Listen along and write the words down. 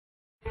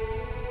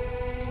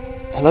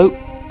Hello,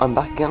 I'm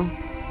back again.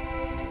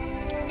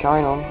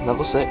 Carrying on,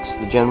 level 6,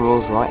 the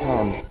General's right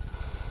hand.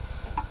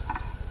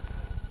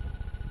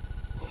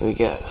 Here we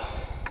go.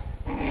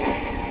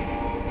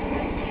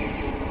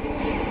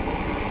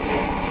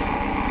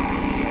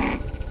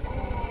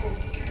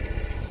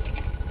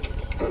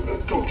 The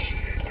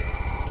negotiator.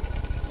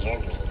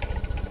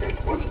 It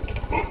wasn't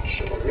much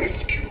of a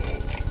rescue.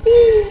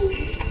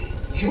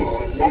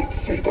 Your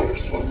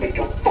lightsabers will make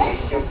a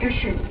fine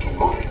addition to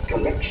my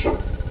collection.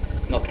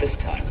 Not this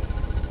time.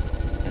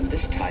 And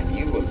this time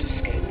you won't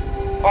escape.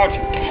 Archie!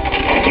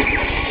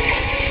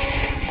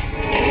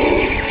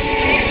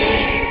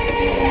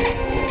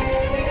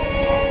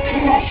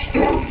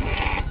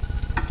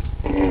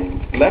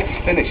 Let's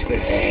finish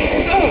this.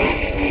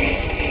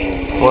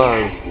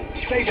 Whoa.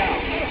 Stay down.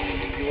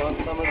 You want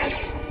some of this?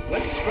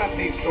 Let's scrap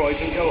these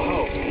droids and go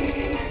home.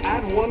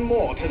 Add one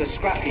more to the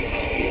scrap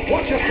heap.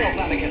 Watch yourself,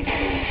 Anakin.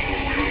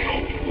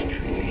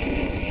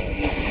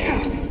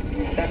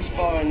 That's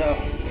far enough.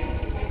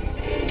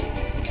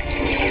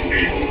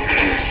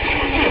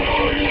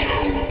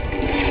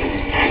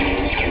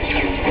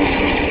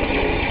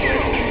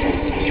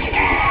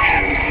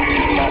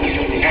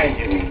 Behind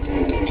you.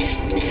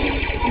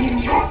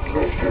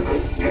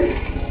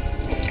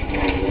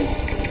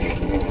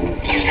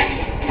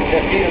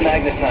 Their feet are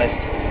magnetized.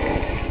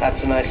 That's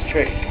a nice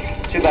trick.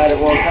 Too bad it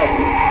won't help.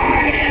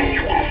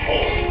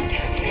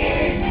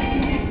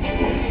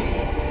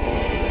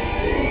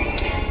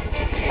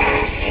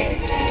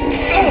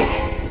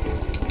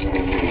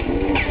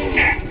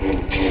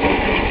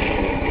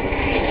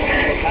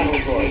 Panel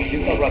droids, you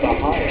got rather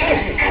high.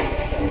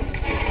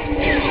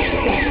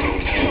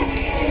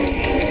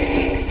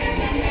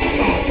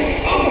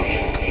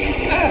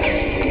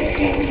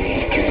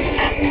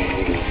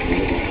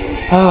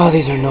 Oh,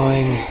 these are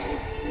annoying.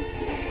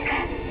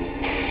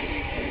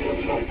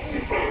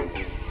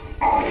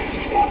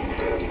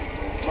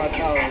 My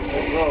powers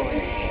are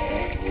growing.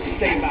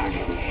 Stay back.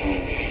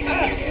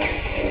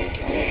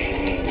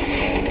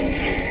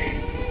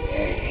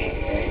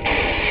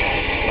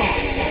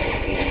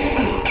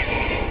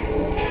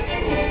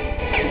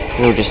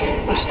 We'll just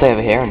stay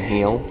over here and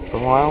heal for a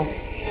while.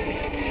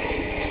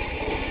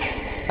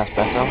 That's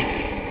better.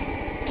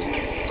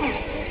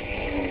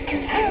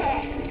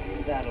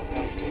 That'll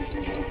help.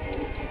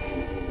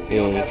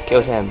 We'll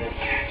kill him.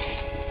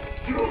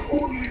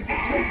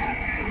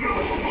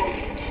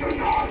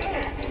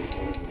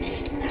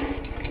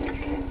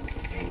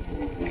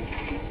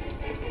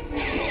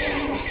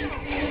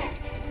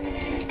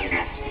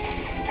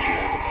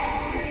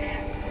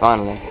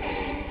 Finally.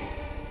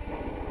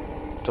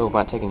 Talk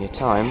about taking your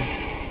time.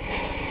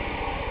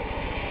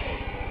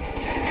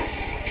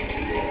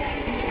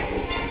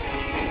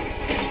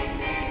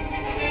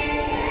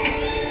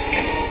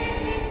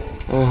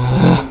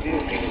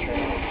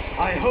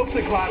 I hope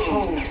the glass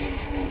holds.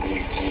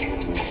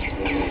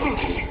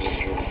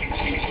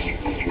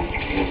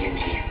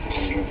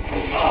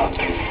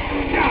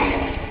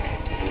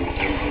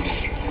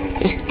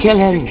 Just kill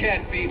him. You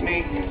can't beat me.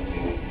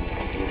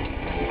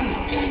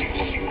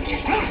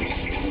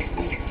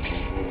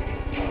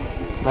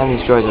 Man,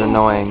 these droids are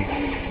annoying.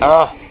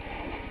 Ah!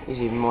 These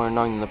are even more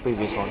annoying than the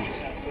previous ones.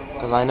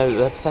 Because I know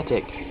they're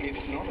pathetic.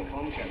 It's not a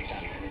concept,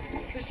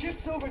 Captain. The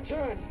ship's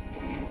overturned.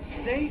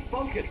 Stay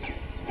focused.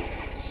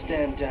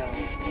 Stand down.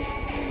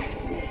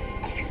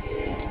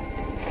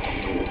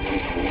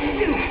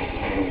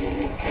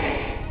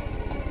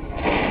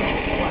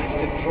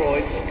 Blasted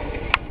droids.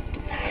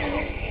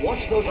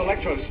 Watch those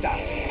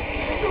electrostats.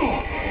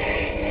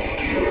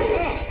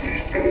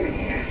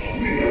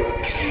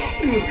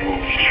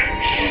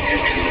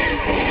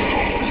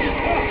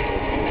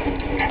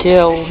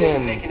 Kill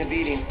him. Taking a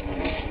beating.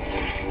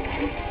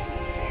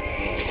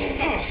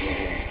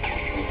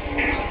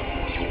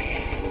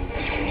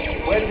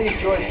 Where do these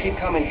droids keep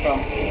coming from?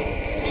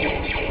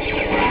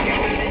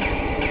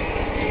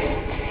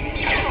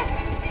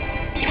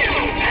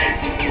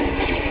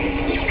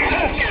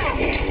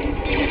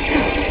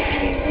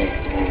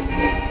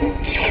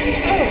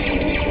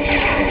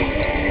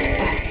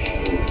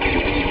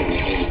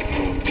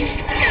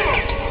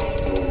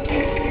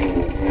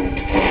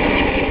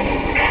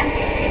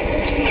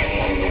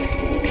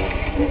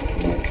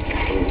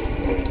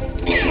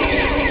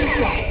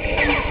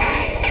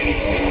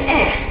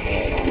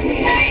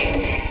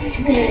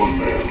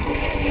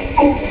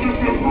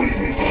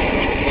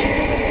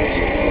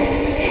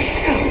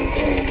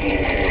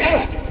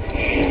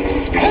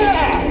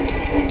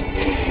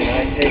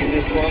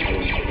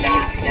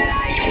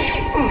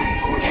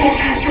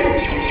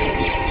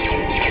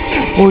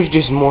 Or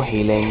just more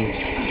healing.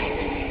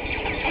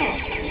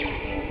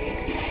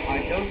 I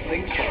don't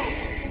think so.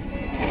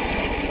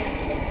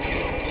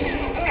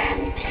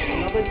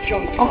 Another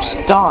junk Oh, pile.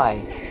 just die.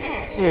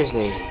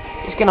 Seriously.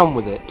 Just get on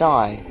with it.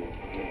 Die.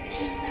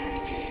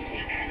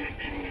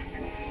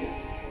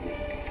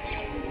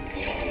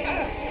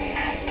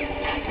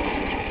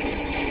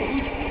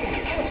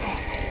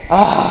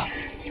 Ah!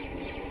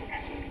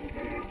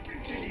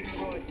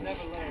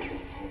 Never learn.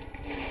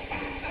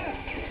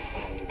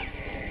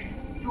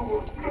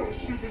 Your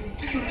best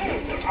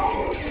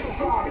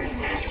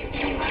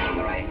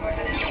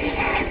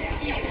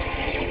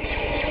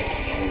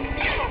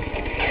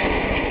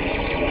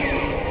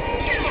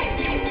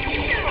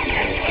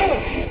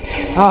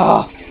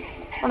Ah,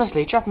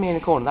 honestly, trapping me in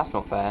a corner, that's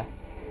not fair.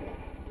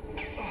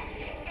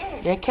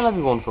 Yeah, kill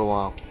everyone for a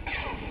while.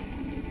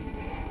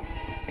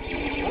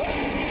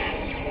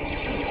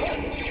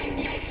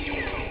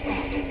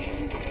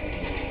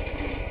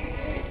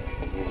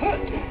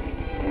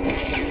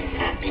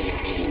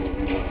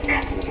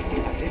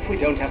 As if we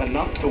don't have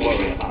enough to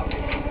worry about.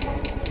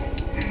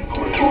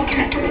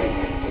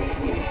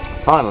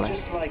 Finally.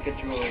 Just like a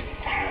droid.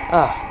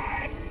 Ah.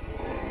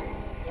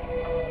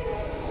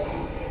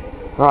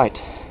 Right.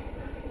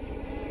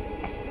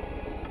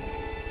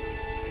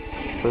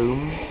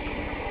 Boom.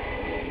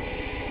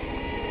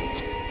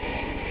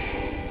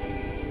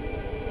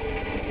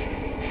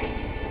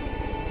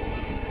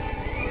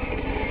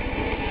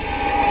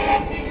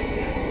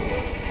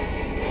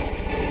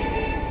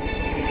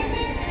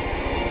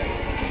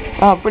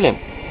 Oh, brilliant.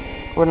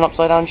 We're an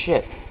upside down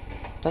ship.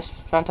 That's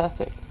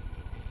fantastic.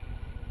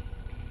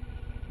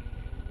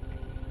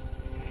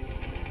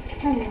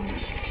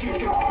 Foolish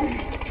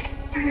Jedi!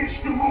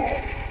 Finish them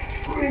off!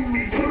 Bring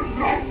me the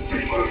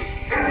lightsabers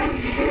and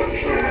the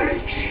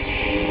eggs!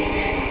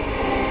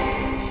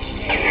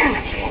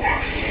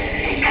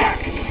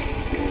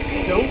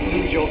 Don't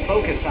lose your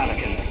focus,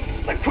 Anakin.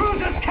 The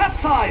cruiser's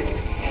capsized!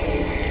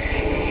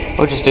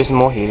 We'll just do some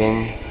more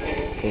healing,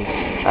 because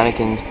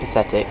Anakin's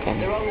pathetic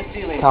and They're on the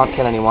ceiling. can't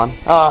kill anyone.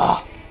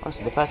 Ah!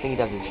 Honestly, the first thing he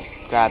does is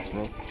grabs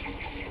me.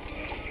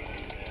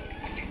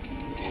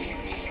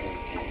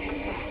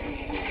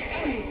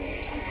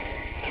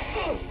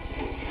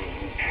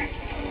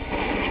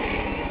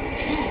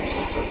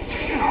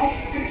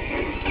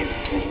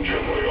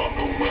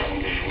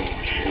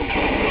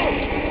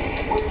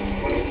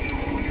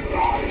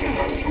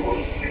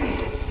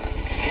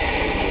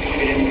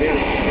 You didn't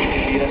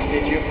really beat us,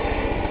 did you?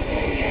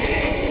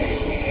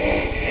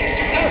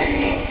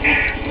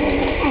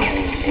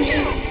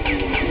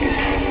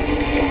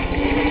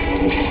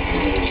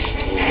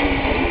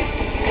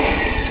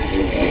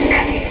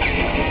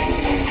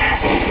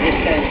 It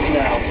ends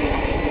now.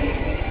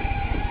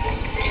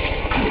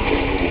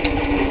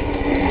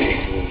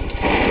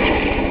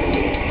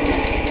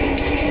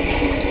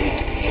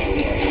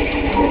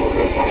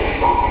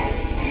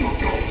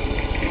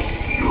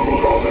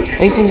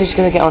 These things are just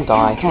gonna get on and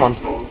die. Come on.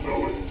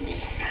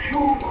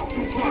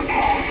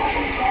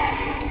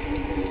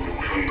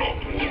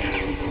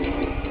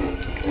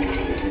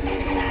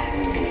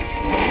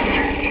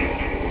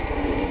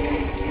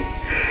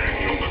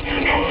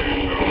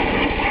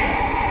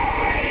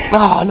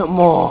 Ah, not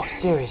more.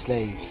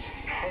 Seriously.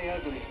 Hey,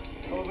 Ugly.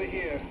 Over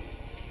here.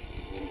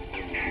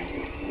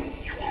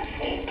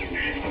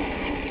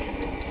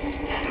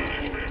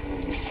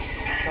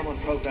 Someone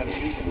programmed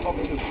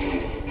TheSEP42.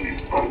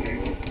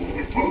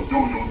 It will do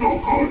you no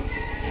good.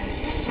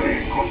 Say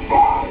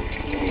goodbye.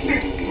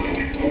 This will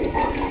be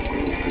over.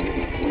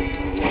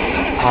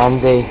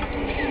 Pansy.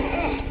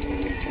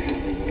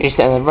 He's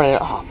sitting there running.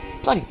 Oh,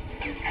 bloody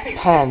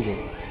pansy.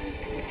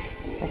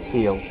 Let's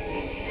heal.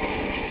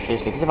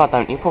 Seriously, because if I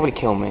don't, he'll probably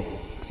kill me.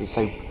 Because he's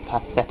so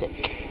pathetic.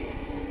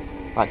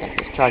 Right then,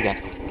 let's try again.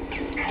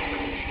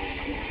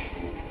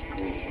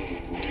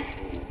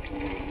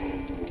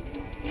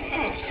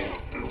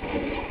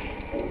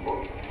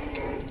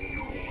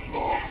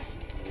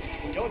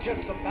 You're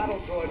just a battle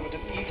droid with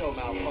an ego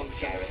malfunction.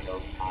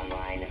 Gyroscope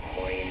online,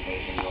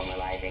 orientation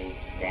normalizing,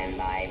 stand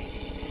by.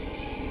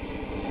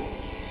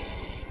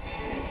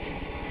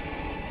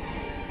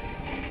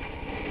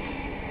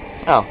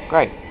 Oh,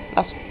 great.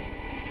 That's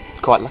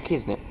quite lucky,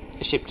 isn't it?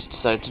 The ship just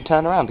decided to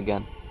turn around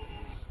again.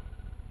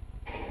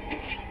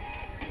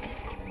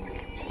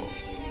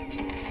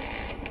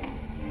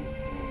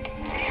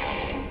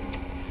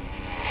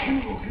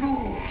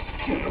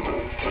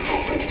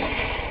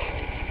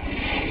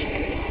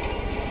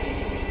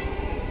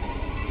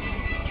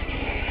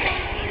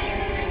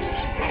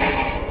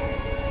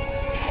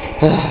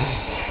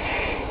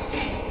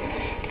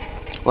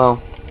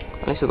 Well,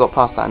 at least we got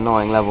past that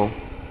annoying level.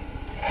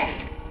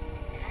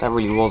 That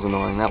really was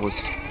annoying. That was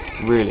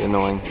really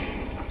annoying.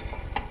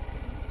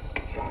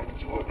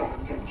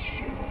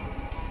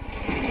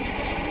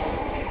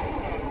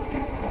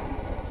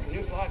 Can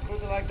you fly a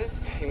cruiser like this?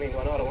 You mean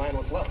run out of land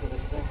what's left of this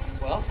thing?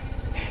 Well,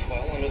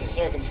 under the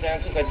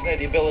circumstances, I'd say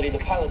the ability to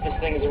pilot this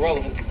thing is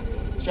irrelevant.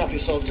 Strap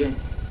yourselves in.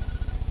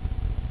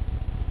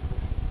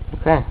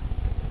 Okay.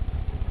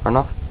 Fair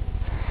enough.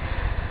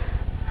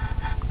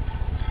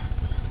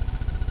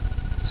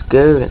 Let's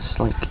go. It's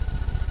like...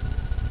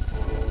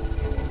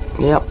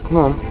 Yep, come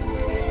on.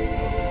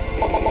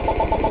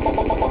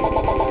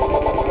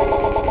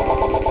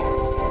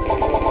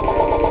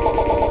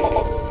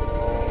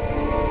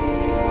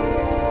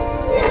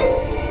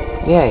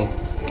 Yay.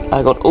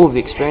 I got all the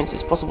experience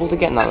it's possible to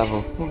get in that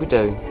level. What we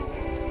do?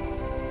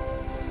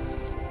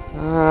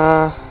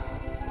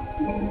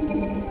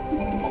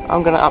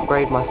 I'm gonna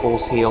upgrade my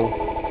force heal,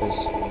 because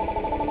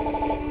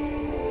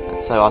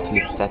that's so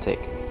utterly pathetic.